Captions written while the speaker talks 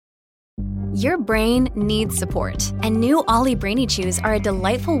Your brain needs support, and new Ollie Brainy Chews are a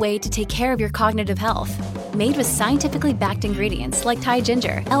delightful way to take care of your cognitive health. Made with scientifically backed ingredients like Thai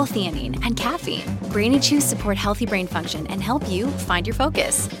ginger, L-theanine, and caffeine, Brainy Chews support healthy brain function and help you find your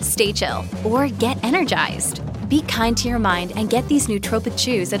focus, stay chill, or get energized. Be kind to your mind and get these nootropic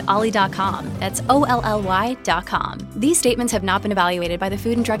chews at ollie.com. That's OLLY.com. These statements have not been evaluated by the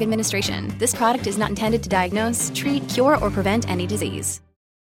Food and Drug Administration. This product is not intended to diagnose, treat, cure, or prevent any disease.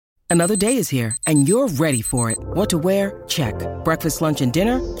 Another day is here, and you're ready for it. What to wear? Check. Breakfast, lunch, and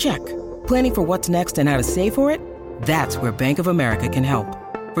dinner? Check. Planning for what's next and how to save for it? That's where Bank of America can help.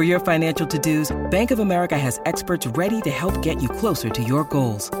 For your financial to-dos, Bank of America has experts ready to help get you closer to your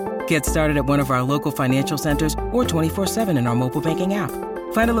goals. Get started at one of our local financial centers or 24/7 in our mobile banking app.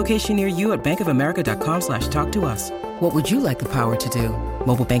 Find a location near you at bankofamerica.com/talktous. What would you like the power to do?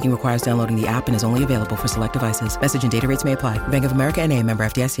 Mobile banking requires downloading the app and is only available for select devices. Message and data rates may apply. Bank of America N.A., member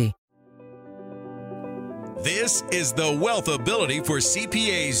FDIC. This is the Wealthability for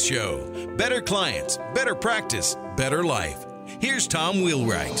CPAs show. Better clients, better practice, better life. Here's Tom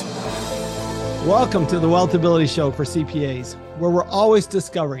Wheelwright. Welcome to the Wealthability Show for CPAs, where we're always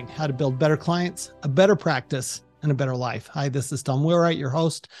discovering how to build better clients, a better practice, and a better life. Hi, this is Tom Wheelwright, your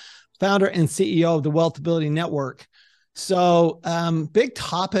host, founder and CEO of the Wealthability Network. So big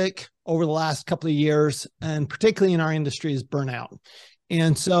topic over the last couple of years, and particularly in our industry, is burnout.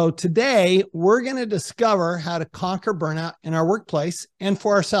 And so today we're going to discover how to conquer burnout in our workplace and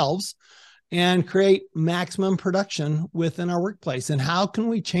for ourselves and create maximum production within our workplace. And how can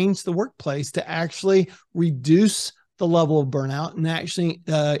we change the workplace to actually reduce the level of burnout and actually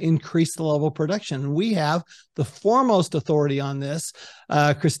increase the level of production? We have the foremost authority on this,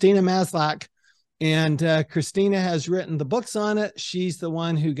 Christina Maslach. And Christina has written the books on it. She's the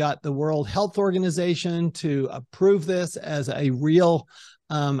one who got the World Health Organization to approve this as a real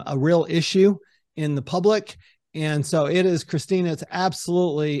issue in the public. And so it is, Christina, it's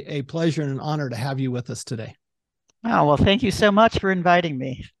absolutely a pleasure and an honor to have you with us today. Oh, well, thank you so much for inviting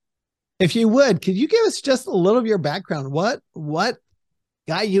me. If you would, could you give us just a little of your background? What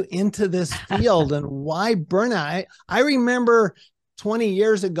got you into this field and why burnout? I remember 20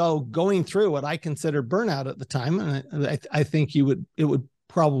 years ago going through what I considered burnout at the time, and I think it would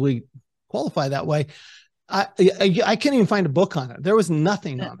probably qualify that way. I can't even find a book on it. There was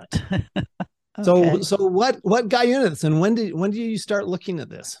nothing on it. Okay. So what got you into this, and when did you start looking at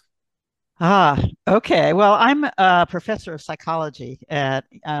this? Okay. Well, I'm a professor of psychology at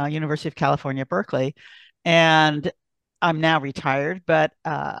University of California, Berkeley, and I'm now retired, but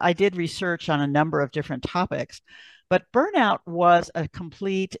I did research on a number of different topics. But burnout was a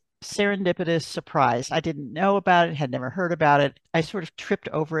complete serendipitous surprise. I didn't know about it, had never heard about it. I sort of tripped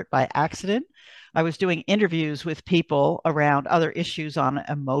over it by accident. I was doing interviews with people around other issues on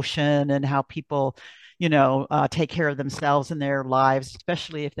emotion and how people, take care of themselves in their lives,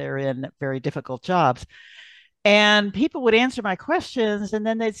 especially if they're in very difficult jobs. And people would answer my questions, and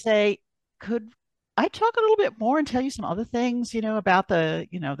then they'd say, could I talk a little bit more and tell you some other things, about the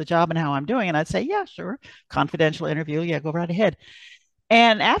job and how I'm doing? And I'd say, yeah, sure. Confidential interview. Yeah, go right ahead.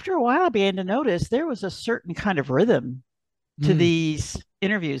 And after a while, I began to notice there was a certain kind of rhythm to these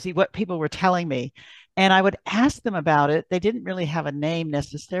interviews, what people were telling me. And I would ask them about it. They didn't really have a name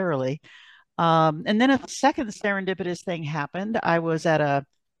necessarily. And then a second serendipitous thing happened. I was at a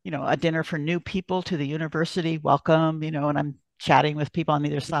dinner for new people to the university. Welcome, and I'm chatting with people on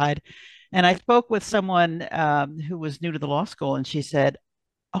either side. And I spoke with someone who was new to the law school, and she said,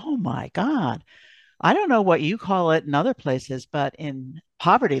 oh my God, I don't know what you call it in other places, but in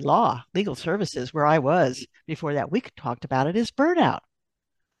poverty law, legal services, where I was before that, we talked about it as burnout.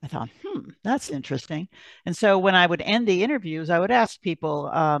 I thought, that's interesting. And so when I would end the interviews, I would ask people,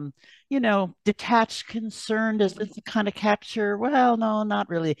 detached, concerned, is this the kind of capture? Well, no, not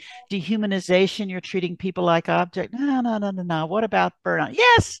really. Dehumanization, you're treating people like objects. No. What about burnout?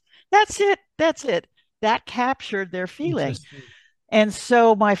 Yes. That's it. That captured their feeling. And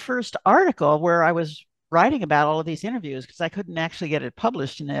so my first article where I was writing about all of these interviews, because I couldn't actually get it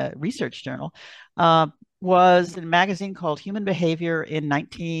published in a research journal, was in a magazine called Human Behavior in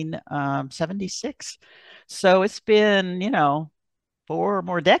 1976. So it's been, 4 or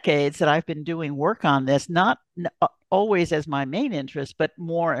more decades that I've been doing work on this, not always as my main interest, but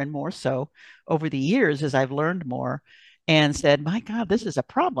more and more so over the years as I've learned more. And said, my God, this is a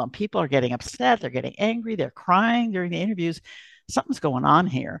problem. People are getting upset. They're getting angry. They're crying during the interviews. Something's going on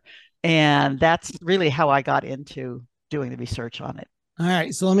here. And that's really how I got into doing the research on it. All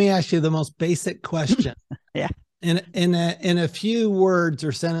right. So let me ask you the most basic question. Yeah. In a few words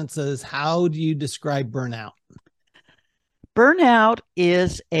or sentences, how do you describe burnout? Burnout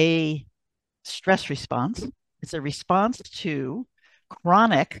is a stress response. It's a response to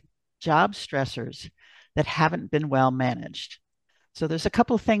chronic job stressors that haven't been well managed. So there's a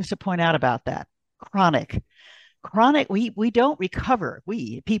couple of things to point out about that. Chronic, we don't recover,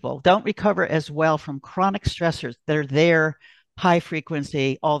 we people don't recover as well from chronic stressors. They're there, high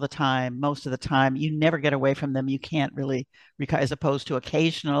frequency all the time, most of the time. You never get away from them. You can't really recover, as opposed to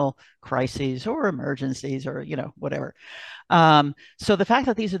occasional crises or emergencies or, whatever. So the fact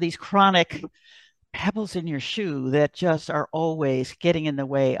that these are these chronic pebbles in your shoe that just are always getting in the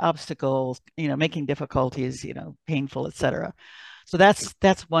way, obstacles, making difficulties, painful, etc. So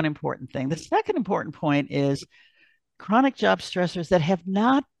that's one important thing. The second important point is chronic job stressors that have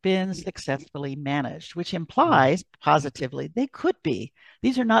not been successfully managed, which implies positively they could be.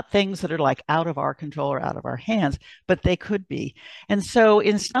 These are not things that are like out of our control or out of our hands, but they could be. And so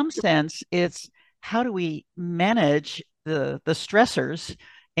in some sense, it's how do we manage the stressors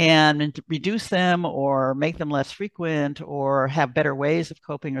and reduce them or make them less frequent or have better ways of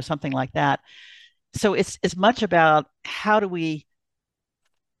coping or something like that. So it's as much about how do we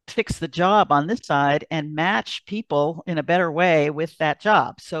fix the job on this side and match people in a better way with that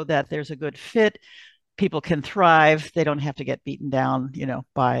job so that there's a good fit. People can thrive. They don't have to get beaten down,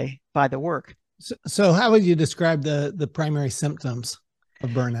 by the work. So how would you describe the primary symptoms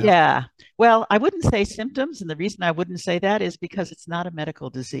of burnout? Yeah. Well, I wouldn't say symptoms. And the reason I wouldn't say that is because it's not a medical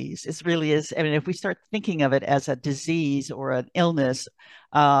disease. It really is. I mean, if we start thinking of it as a disease or an illness,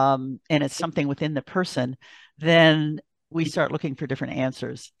 and it's something within the person, then we start looking for different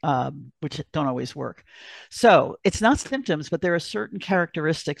answers, which don't always work. So it's not symptoms, but there are certain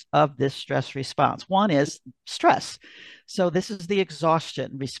characteristics of this stress response. One is stress. So this is the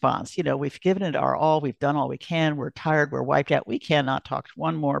exhaustion response. We've given it our all. We've done all we can. We're tired. We're wiped out. We cannot talk to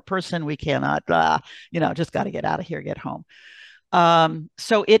one more person. We cannot, just got to get out of here, get home.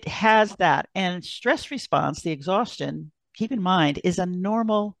 So it has that. And stress response, the exhaustion, keep in mind, is a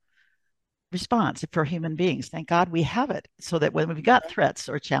normal response for human beings. Thank God we have it, so that when we've got threats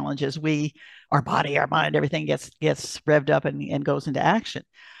or challenges, our body, our mind, everything gets revved up and goes into action.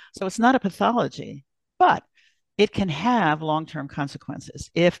 So it's not a pathology, but it can have long-term consequences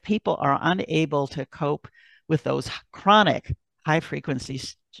if people are unable to cope with those chronic high-frequency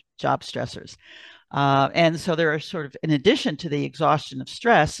job stressors. And so there are sort of, in addition to the exhaustion of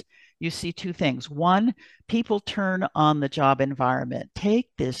stress, you see two things. One, people turn on the job environment.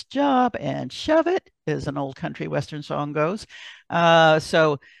 Take this job and shove it, as an old country western song goes.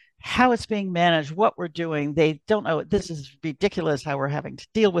 So how it's being managed, what we're doing, they don't know. This is ridiculous how we're having to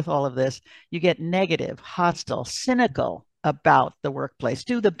deal with all of this. You get negative, hostile, cynical about the workplace.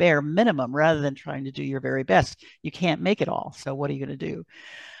 Do the bare minimum rather than trying to do your very best. You can't make it all. So what are you going to do?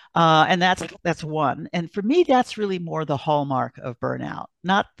 And that's one. And for me, that's really more the hallmark of burnout,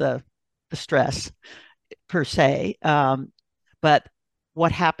 not the stress per se, but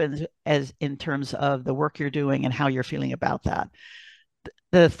what happens as in terms of the work you're doing and how you're feeling about that.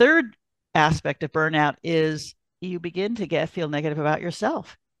 The third aspect of burnout is you begin to feel negative about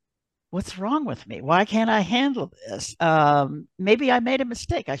yourself. What's wrong with me? Why can't I handle this? Maybe I made a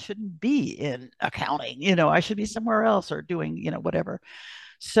mistake. I shouldn't be in accounting. I should be somewhere else or doing, whatever.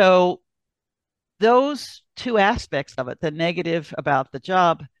 So those two aspects of it, the negative about the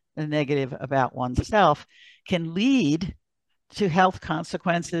job, the negative about oneself, can lead to health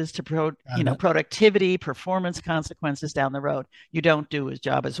consequences, to productivity, performance consequences down the road. You don't do a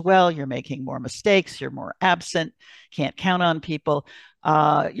job as well. You're making more mistakes. You're more absent. Can't count on people.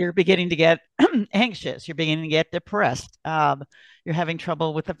 You're beginning to get anxious. You're beginning to get depressed. You're having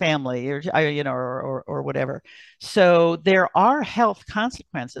trouble with the family, or whatever. So there are health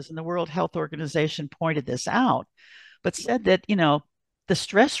consequences, and the World Health Organization pointed this out, but said that the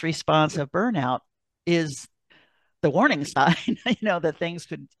stress response of burnout is the warning sign, that things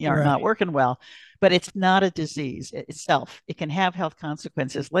are not working well. But it's not a disease itself. It can have health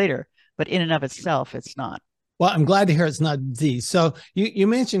consequences later, but in and of itself, it's not. Well, I'm glad to hear it's not a disease. So you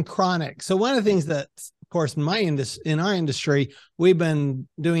mentioned chronic. So one of the things that, of course, in our industry, we've been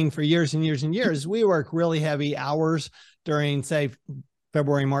doing for years and years and years, we work really heavy hours during, say,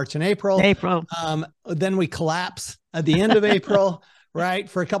 February, March, and April. Then we collapse at the end of April, right,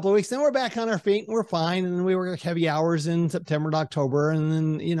 for a couple of weeks. Then we're back on our feet and we're fine. And then we work heavy hours in September to October. And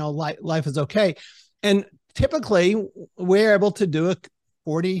then, life is okay. And typically we're able to do a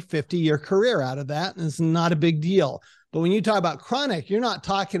 40, 50-year career out of that. And it's not a big deal. But when you talk about chronic, you're not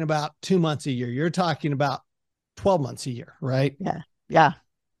talking about 2 months a year. You're talking about 12 months a year, right? Yeah.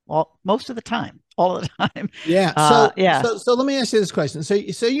 most of the time, all the time. Yeah. Yeah. So let me ask you this question. So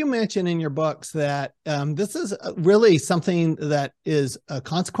you mentioned in your books that this is really something that is a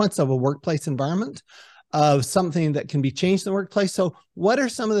consequence of a workplace environment, of something that can be changed in the workplace. So what are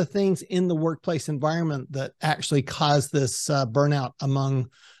some of the things in the workplace environment that actually cause this burnout among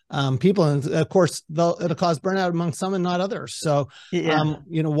people? And of course, it'll cause burnout among some and not others. So, Yeah.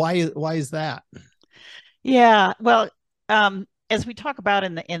 why is that? Yeah. Well, as we talk about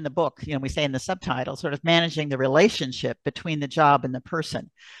in the book, we say in the subtitle, sort of managing the relationship between the job and the person.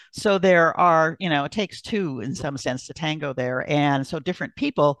 So there are, it takes two in some sense to tango there. And so different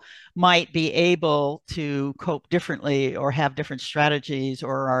people might be able to cope differently or have different strategies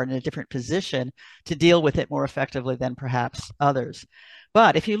or are in a different position to deal with it more effectively than perhaps others.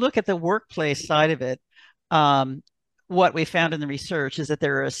 But if you look at the workplace side of it, what we found in the research is that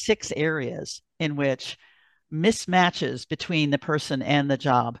there are 6 areas in which mismatches between the person and the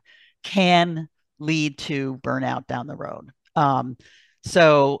job can lead to burnout down the road.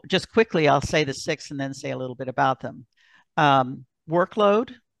 So just quickly, I'll say the 6 and then say a little bit about them.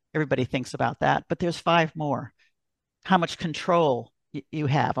 Workload, everybody thinks about that, but there's 5 more. How much control you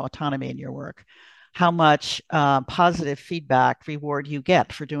have, autonomy in your work, how much positive feedback, reward you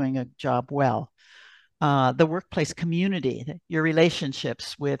get for doing a job well. The workplace community, your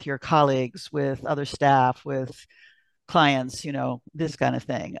relationships with your colleagues, with other staff, with clients, this kind of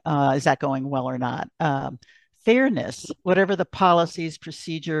thing. Is that going well or not? Fairness, whatever the policies,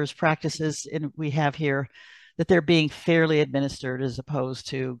 procedures, practices we have here, that they're being fairly administered as opposed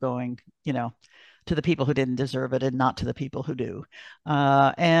to going, to the people who didn't deserve it and not to the people who do.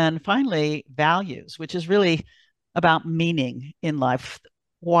 And finally, values, which is really about meaning in life.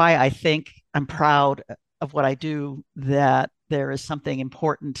 Why I think I'm proud of what I do, that there is something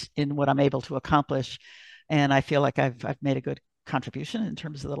important in what I'm able to accomplish. And I feel like I've made a good contribution in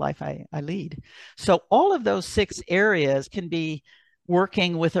terms of the life I lead. So all of those 6 areas can be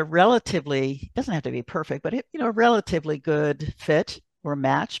working with a relatively, doesn't have to be perfect, but a relatively good fit or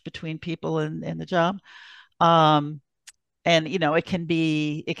match between people and the job. And it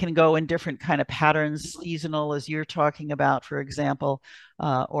can go in different kind of patterns, seasonal, as you're talking about, for example,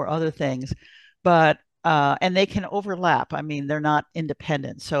 or other things. But and they can overlap. I mean, they're not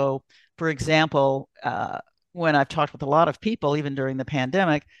independent. So, for example, when I've talked with a lot of people, even during the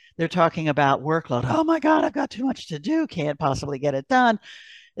pandemic, they're talking about workload. Oh my God, I've got too much to do. Can't possibly get it done.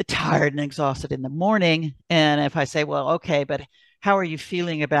 They're tired and exhausted in the morning. And if I say, well, okay, but how are you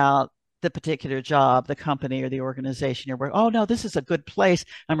feeling about the particular job, the company or the organization you're working? Oh no, this is a good place.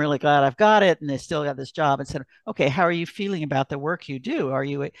 I'm really glad I've got it. And they still got this job. And said, okay, how are you feeling about the work you do? Are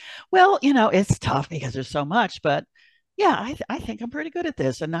you, well, it's tough because there's so much, but yeah, I think I'm pretty good at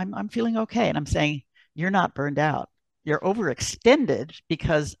this and I'm feeling okay. And I'm saying, you're not burned out. You're overextended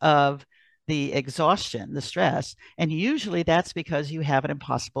because of the exhaustion, the stress. And usually that's because you have an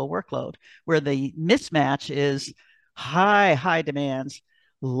impossible workload where the mismatch is high demands,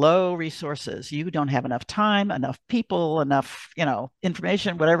 low resources. You don't have enough time, enough people, enough,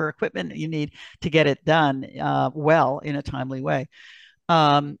 information, whatever equipment you need to get it done well in a timely way.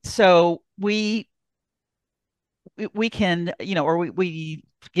 So we can, or we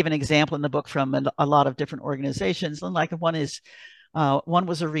give an example in the book from a lot of different organizations. And like one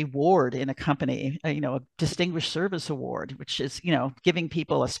was a reward in a company, a distinguished service award, which is, giving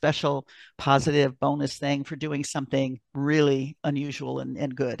people a special positive bonus thing for doing something really unusual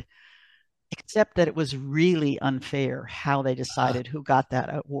and good. Except that it was really unfair how they decided who got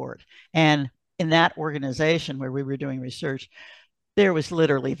that award. And in that organization where we were doing research, there was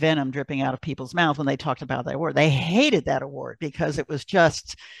literally venom dripping out of people's mouths when they talked about that award. They hated that award because it was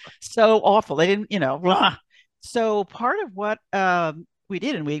just so awful. They didn't, blah. So part of what we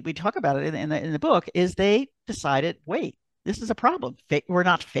did, and we talk about it in the book, is they decided, wait, this is a problem. We're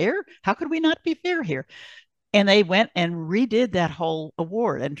not fair. How could we not be fair here? And they went and redid that whole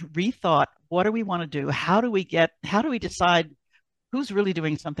award and rethought, what do we want to do? How do we decide who's really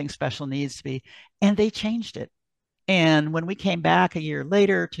doing something special needs to be? And they changed it. And when we came back a year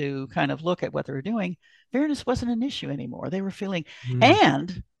later to kind of look at what they were doing, fairness wasn't an issue anymore. They were feeling,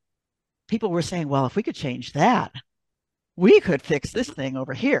 and people were saying, well, if we could change that, we could fix this thing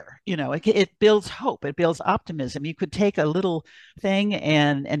over here. It builds hope. It builds optimism. You could take a little thing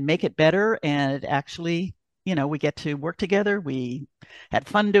and make it better. And it actually, we get to work together. We had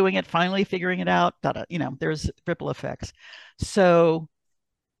fun doing it, finally figuring it out. There's ripple effects. So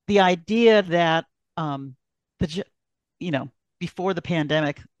the idea that, before the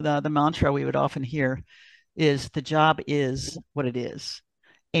pandemic, the mantra we would often hear is the job is what it is.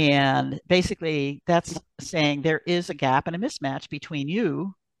 And basically that's saying there is a gap and a mismatch between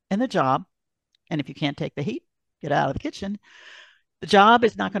you and the job, and if you can't take the heat, get out of the kitchen, the job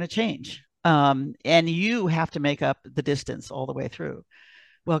is not going to change. And you have to make up the distance all the way through.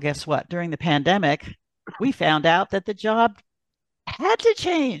 Well, guess what? During the pandemic, we found out that the job had to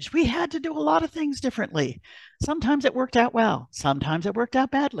change. We had to do a lot of things differently. Sometimes it worked out well. Sometimes it worked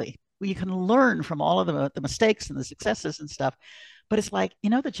out badly. You can learn from all of the mistakes and the successes and stuff. But it's like,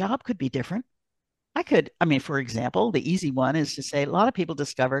 the job could be different. For example, the easy one is to say a lot of people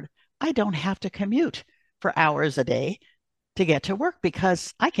discovered I don't have to commute for hours a day to get to work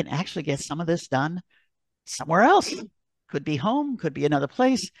because I can actually get some of this done somewhere else. Could be home, could be another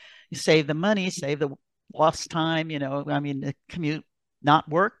place. You save the money, save the lost time, the commute, not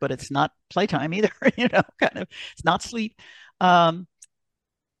work, but it's not playtime either, it's not sleep.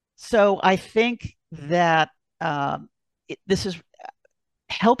 So I think that this is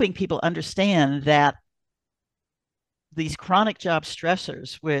helping people understand that these chronic job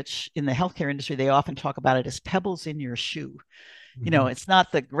stressors, which in the healthcare industry, they often talk about it as pebbles in your shoe. Mm-hmm. It's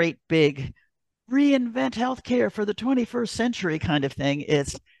not the great big reinvent healthcare for the 21st century kind of thing.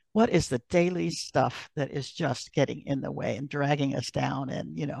 It's what is the daily stuff that is just getting in the way and dragging us down,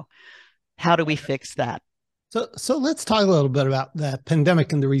 and how do we fix that? So let's talk a little bit about the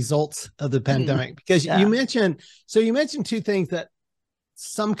pandemic and the results of the pandemic, because you mentioned two things that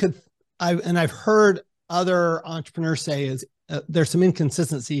I've heard other entrepreneurs say is there's some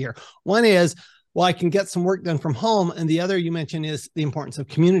inconsistency here. One is, well, I can get some work done from home, and the other you mentioned is the importance of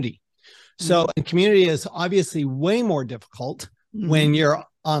community. So, and community is obviously way more difficult when you're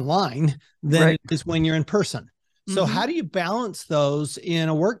online than it is when you're in person. So how do you balance those in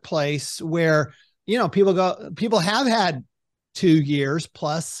a workplace where, people have had 2 years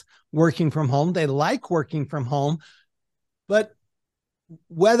plus working from home. They like working from home, but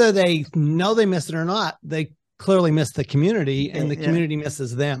whether they know they miss it or not, they clearly miss the community, and the community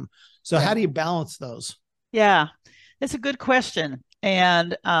misses them. So how do you balance those? Yeah, it's a good question.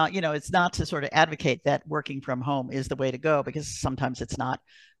 And, it's not to sort of advocate that working from home is the way to go, because sometimes it's not.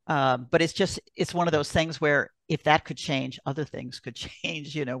 But it's one of those things where if that could change, other things could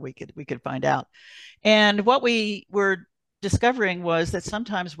change, we could find out. And what we were discovering was that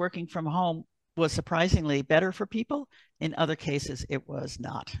sometimes working from home was surprisingly better for people. In other cases, it was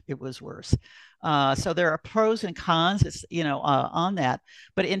not. It was worse. So there are pros and cons, on that.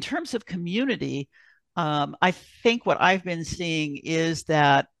 But in terms of community, I think what I've been seeing is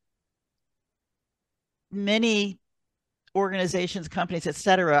that many organizations, companies, et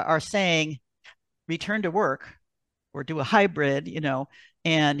cetera, are saying return to work or do a hybrid,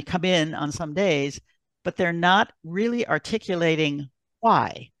 and come in on some days, but they're not really articulating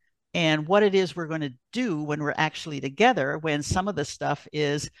why and what it is we're going to do when we're actually together, when some of the stuff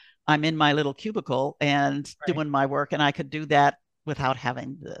is I'm in my little cubicle and doing my work, and I could do that without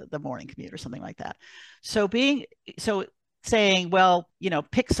having the morning commute or something like that. So saying, well,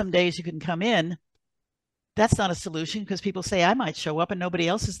 pick some days you can come in, that's not a solution, because people say I might show up and nobody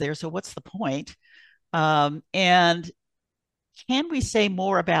else is there. So what's the point? And can we say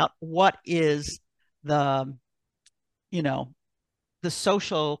more about what is the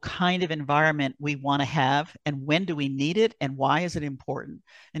social kind of environment we want to have, and when do we need it, and why is it important?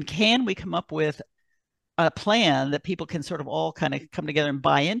 And can we come up with a plan that people can sort of all kind of come together and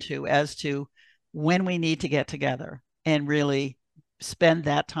buy into as to when we need to get together and really spend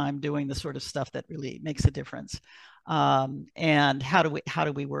that time doing the sort of stuff that really makes a difference? And how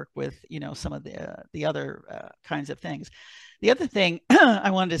do we work with some of the other kinds of things? The other thing I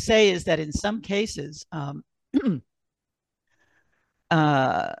wanted to say is that in some cases,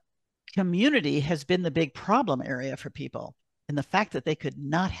 community has been the big problem area for people, and the fact that they could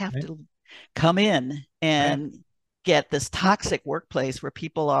not have to come in and get this toxic workplace where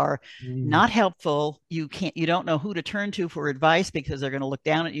people are not helpful. You don't know who to turn to for advice, because they're going to look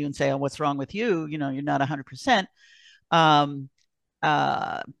down at you and say, oh, what's wrong with you? You're not 100%. I'm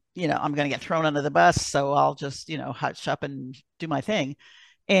going to get thrown under the bus, so I'll just, hush up and do my thing.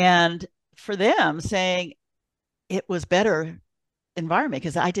 And for them, saying it was better environment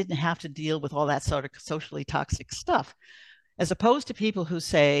because I didn't have to deal with all that sort of socially toxic stuff, as opposed to people who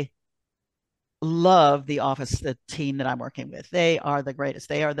say, love the office, the team that I'm working with. They are the greatest.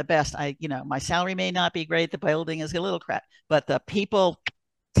 They are the best. My salary may not be great. The building is a little crap, but the people,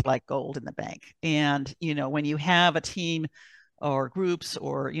 it's like gold in the bank. And, when you have a team or groups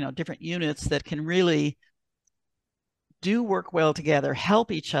or, different units that can really do work well together,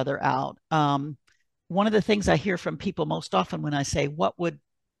 help each other out. One of the things I hear from people most often when I say, what would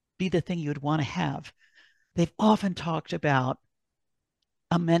be the thing you'd want to have? They've often talked about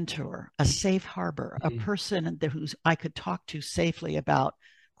a mentor, a safe harbor, a person who's I could talk to safely about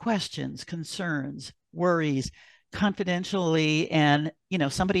questions, concerns, worries confidentially, and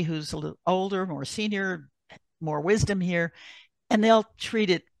somebody who's a little older, more senior, more wisdom here, and they'll treat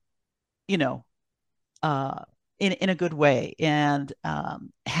it in a good way. And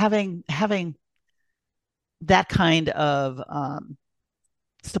having that kind of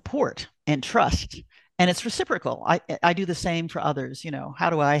support and trust, and it's reciprocal. I do the same for others. How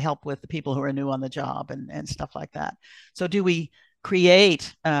do I help with the people who are new on the job and stuff like that? So do we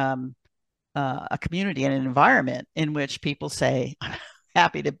create a community and an environment in which people say, I'm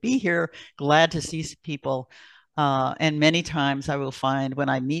happy to be here, glad to see people. And many times I will find when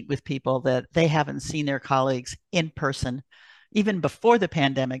I meet with people that they haven't seen their colleagues in person, even before the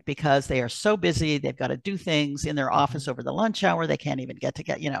pandemic, because they are so busy. They've got to do things in their office over the lunch hour. They can't even get,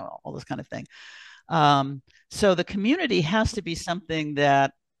 all this kind of thing. So the community has to be something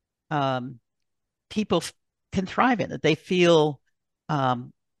that people can thrive in, that they feel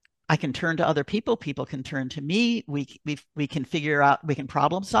I can turn to other people. People can turn to me. We can figure out, we can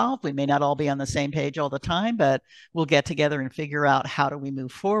problem solve. We may not all be on the same page all the time, but we'll get together and figure out how do we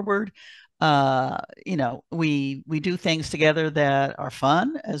move forward. We do things together that are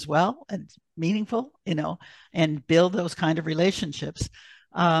fun as well and meaningful, and build those kind of relationships.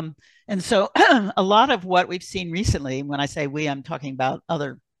 And so a lot of what we've seen recently, when I say we, I'm talking about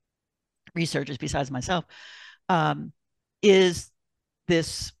other researchers besides myself, is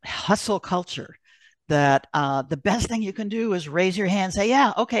this hustle culture that the best thing you can do is raise your hand, say,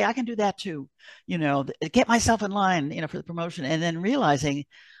 yeah, okay, I can do that too. Get myself in line, for the promotion, and then realizing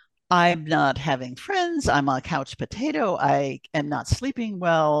I'm not having friends. I'm a couch potato. I am not sleeping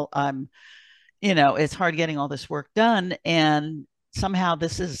well. It's hard getting all this work done. And somehow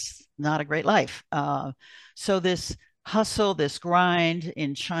this is not a great life. So this hustle, this grind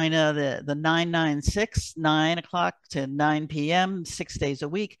in China, the 996, 9 o'clock to 9 p.m., 6 days a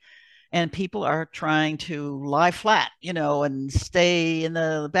week. And people are trying to lie flat, and stay in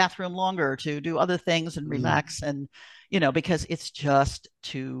the bathroom longer to do other things and relax. And, because it's just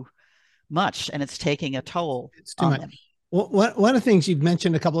too much and it's taking a toll. It's too much. Them. Well, one of the things you've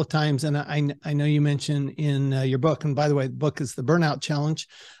mentioned a couple of times, and I know you mentioned in your book, and by the way, the book is The Burnout Challenge,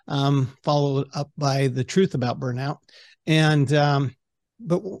 followed up by The Truth About Burnout. And,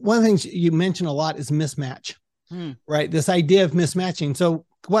 but one of the things you mention a lot is mismatch, right? This idea of mismatching. So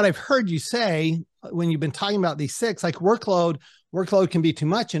what I've heard you say when you've been talking about these six, like workload can be too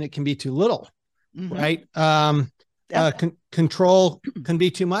much and it can be too little, right? Control can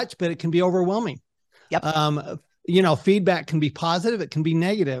be too much, but it can be overwhelming. Yep. Feedback can be positive. It can be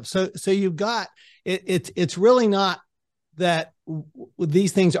negative. So you've got, it's really not that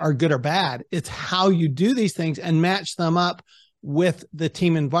these things are good or bad. It's how you do these things and match them up with the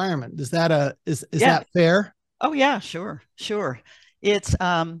team environment. Is that that fair? Oh yeah, sure. It's,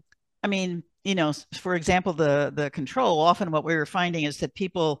 for example, the control, often what we were finding is that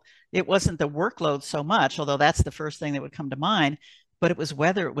people, it wasn't the workload so much, although that's the first thing that would come to mind, but it was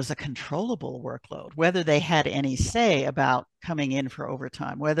whether it was a controllable workload, whether they had any say about coming in for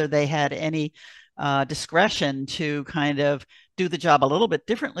overtime, whether they had any discretion to kind of do the job a little bit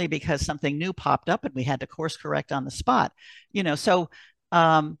differently because something new popped up and we had to course correct on the spot.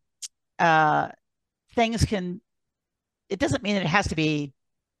 Things can, it doesn't mean it has to be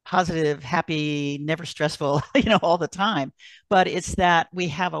positive, happy, never stressful, all the time. But it's that we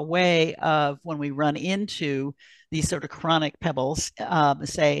have a way of, when we run into these sort of chronic pebbles,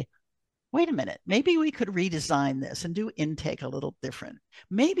 say, wait a minute, maybe we could redesign this and do intake a little different.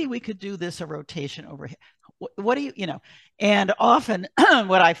 Maybe we could do this a rotation over here. What do you, and often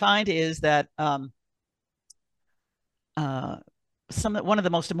what I find is that one of the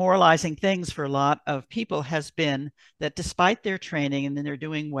most demoralizing things for a lot of people has been that despite their training and then they're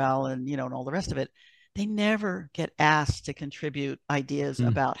doing well and, and all the rest of it, they never get asked to contribute ideas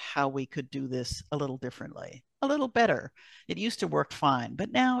about how we could do this a little differently, a little better. It used to work fine,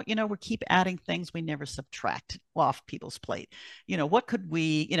 but now, we keep adding things we never subtract off people's plate. What could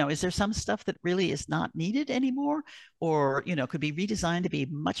we, is there some stuff that really is not needed anymore, or, could be redesigned to be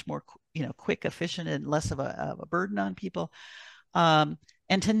much more, quick, efficient, and less of a burden on people? And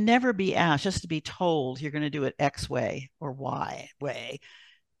to never be asked, just to be told you're going to do it X way or Y way,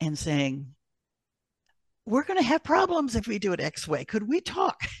 and saying, we're going to have problems if we do it X way. Could we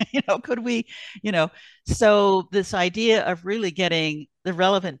talk? Could we, so this idea of really getting the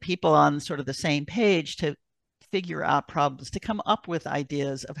relevant people on sort of the same page to figure out problems, to come up with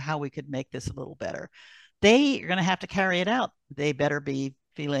ideas of how we could make this a little better. They are going to have to carry it out. They better be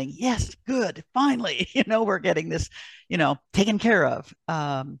feeling, yes, good, finally, we're getting this, taken care of.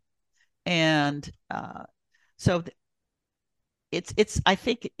 So I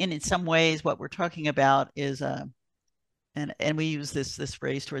think in some ways what we're talking about is and we use this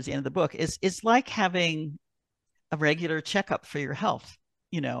phrase towards the end of the book, is like having a regular checkup for your health.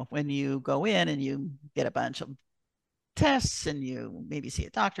 When you go in and you get a bunch of tests and you maybe see a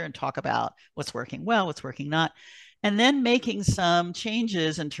doctor and talk about what's working well, what's working not, and then making some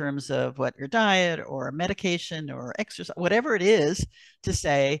changes in terms of what your diet or medication or exercise, whatever it is, to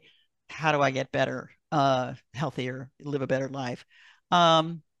say, how do I get better, healthier, live a better life?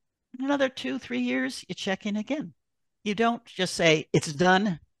 Another 2-3 years, you check in again. You don't just say it's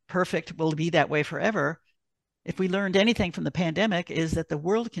done, perfect, will be that way forever. If we learned anything from the pandemic, is that the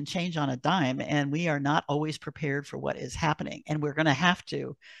world can change on a dime, and we are not always prepared for what is happening. And we're going to have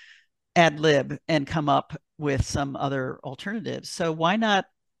to ad lib and come up with some other alternatives. So why not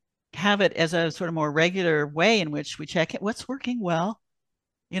have it as a sort of more regular way in which we check it, what's working well?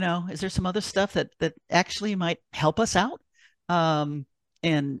 Is there some other stuff that actually might help us out? And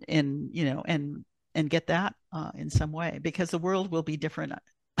get that in some way, because the world will be different.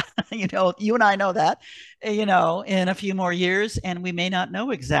 You and I know that, in a few more years, and we may not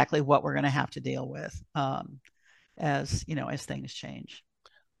know exactly what we're going to have to deal with as things change.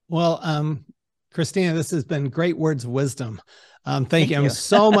 Well, Christina, this has been great words of wisdom. Thank you.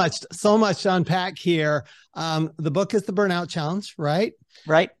 So much to unpack here. The book is The Burnout Challenge, right?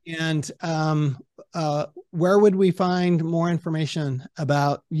 Right. And where would we find more information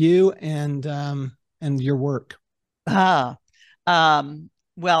about you and your work?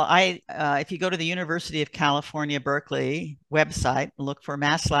 Well, if you go to the University of California, Berkeley website, look for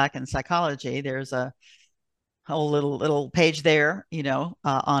Maslach and psychology, there's a whole little page there,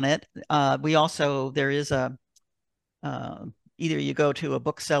 on it. There is either you go to a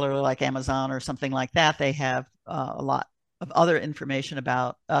bookseller like Amazon or something like that. They have a lot of other information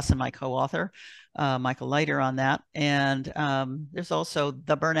about us and my co-author, Michael Leiter, on that. And there's also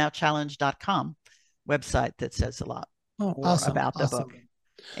the burnoutchallenge.com website that says a lot more about the book.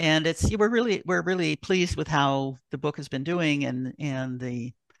 And we're really pleased with how the book has been doing and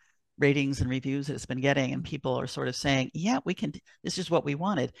the ratings and reviews that it's been getting. And people are sort of saying, yeah, we can, this is what we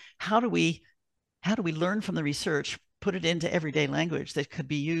wanted. How do we learn from the research, put it into everyday language that could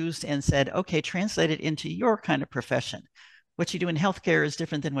be used and said, okay, translate it into your kind of profession. What you do in healthcare is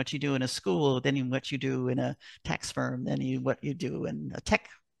different than what you do in a school, than what you do in a tax firm, than what you do in a tech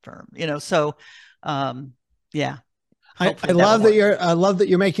firm, So, yeah. I love that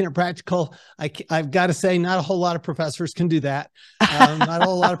you're making it practical. I've got to say, not a whole lot of professors can do that. Not a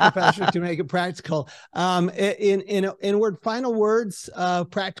whole lot of professors can make it practical. Final words,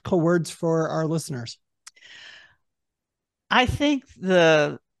 practical words for our listeners. I think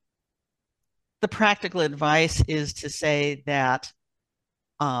the practical advice is to say that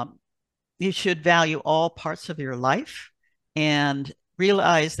you should value all parts of your life and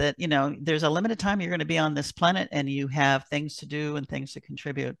realize that, there's a limited time you're going to be on this planet, and you have things to do and things to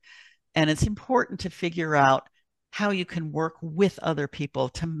contribute. And it's important to figure out how you can work with other people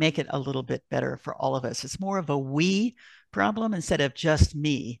to make it a little bit better for all of us. It's more of a we problem instead of just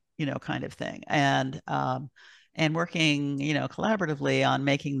me, kind of thing. And working, collaboratively on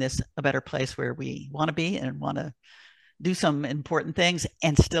making this a better place where we want to be and want to do some important things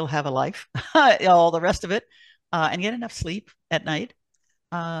and still have a life, all the rest of it, and get enough sleep at night.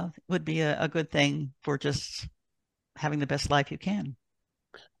 Would be a good thing for just having the best life you can.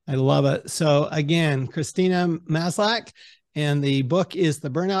 I love it. So again, Christina Maslach, and the book is The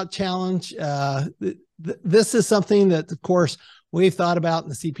Burnout Challenge. This is something that, of course, we've thought about in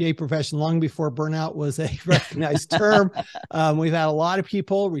the CPA profession long before burnout was a recognized term. We've had a lot of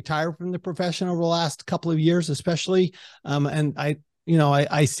people retire from the profession over the last couple of years, especially. And I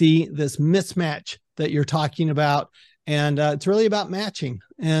see this mismatch that you're talking about. And it's really about matching.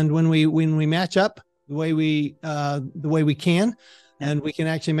 And when we match up the way we can, and we can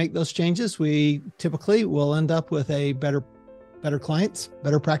actually make those changes, we typically will end up with a better clients,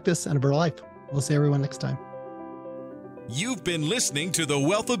 better practice, and a better life. We'll see everyone next time. You've been listening to the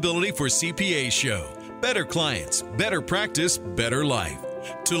Wealthability for CPAs show. Better clients, better practice, better life.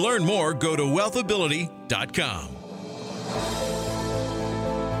 To learn more, go to wealthability.com.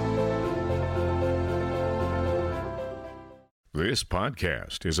 This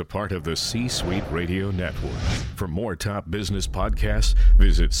podcast is a part of the C-Suite Radio Network. For more top business podcasts,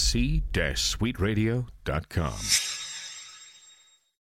 visit c-suiteradio.com.